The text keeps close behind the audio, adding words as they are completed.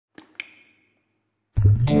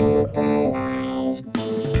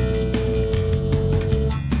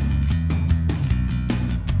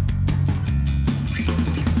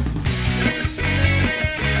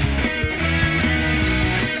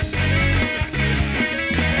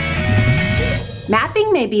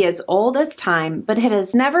Mapping may be as old as time, but it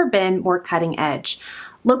has never been more cutting edge.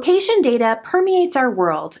 Location data permeates our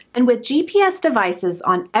world, and with GPS devices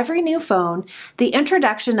on every new phone, the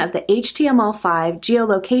introduction of the HTML5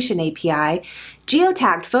 geolocation API,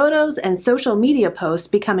 geotagged photos and social media posts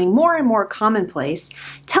becoming more and more commonplace,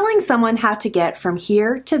 telling someone how to get from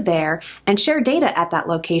here to there and share data at that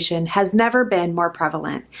location has never been more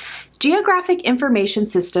prevalent. Geographic information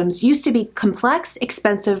systems used to be complex,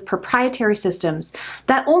 expensive, proprietary systems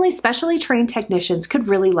that only specially trained technicians could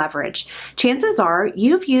really leverage. Chances are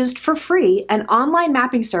you've used for free an online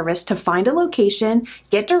mapping service to find a location,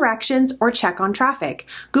 get directions, or check on traffic.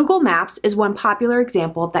 Google Maps is one popular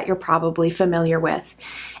example that you're probably familiar with.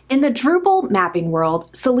 In the Drupal mapping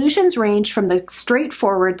world, solutions range from the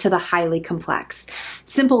straightforward to the highly complex.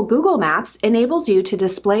 Simple Google Maps enables you to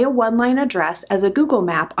display a one-line address as a Google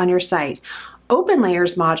map on your site.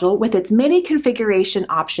 OpenLayers module, with its many configuration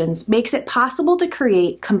options, makes it possible to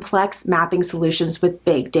create complex mapping solutions with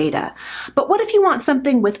big data. But what if you want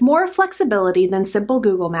something with more flexibility than simple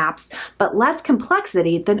Google Maps, but less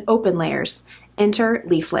complexity than OpenLayers? Enter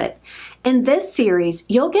Leaflet. In this series,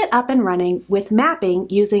 you'll get up and running with mapping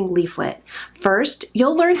using Leaflet. First,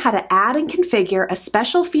 you'll learn how to add and configure a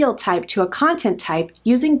special field type to a content type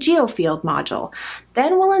using GeoField module.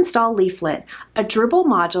 Then we'll install Leaflet, a Drupal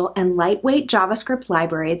module and lightweight JavaScript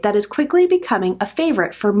library that is quickly becoming a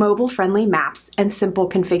favorite for mobile-friendly maps and simple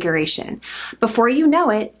configuration. Before you know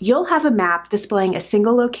it, you'll have a map displaying a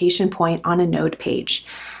single location point on a node page.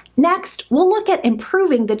 Next, we'll look at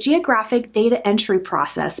improving the geographic data entry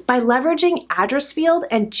process by leveraging address field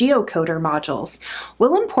and geocoder modules.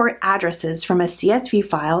 We'll import addresses from a CSV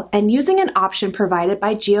file and, using an option provided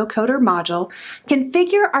by geocoder module,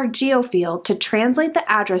 configure our geofield to translate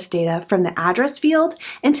the address data from the address field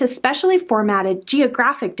into specially formatted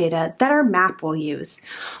geographic data that our map will use.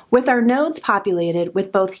 With our nodes populated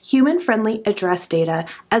with both human-friendly address data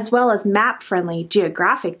as well as map-friendly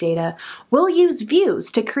geographic data, we'll use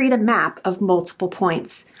views to create a map of multiple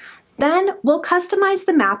points. Then we'll customize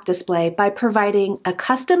the map display by providing a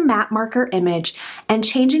custom map marker image and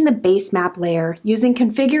changing the base map layer using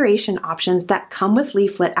configuration options that come with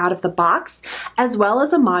Leaflet out of the box, as well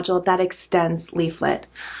as a module that extends Leaflet.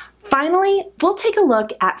 Finally, we'll take a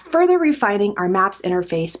look at further refining our Maps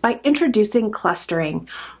interface by introducing clustering.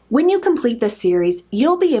 When you complete this series,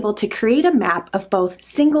 you'll be able to create a map of both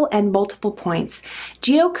single and multiple points,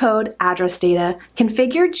 geocode address data,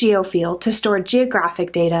 configure geofield to store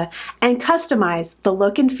geographic data, and customize the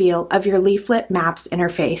look and feel of your Leaflet Maps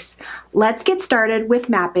interface. Let's get started with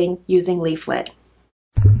mapping using Leaflet.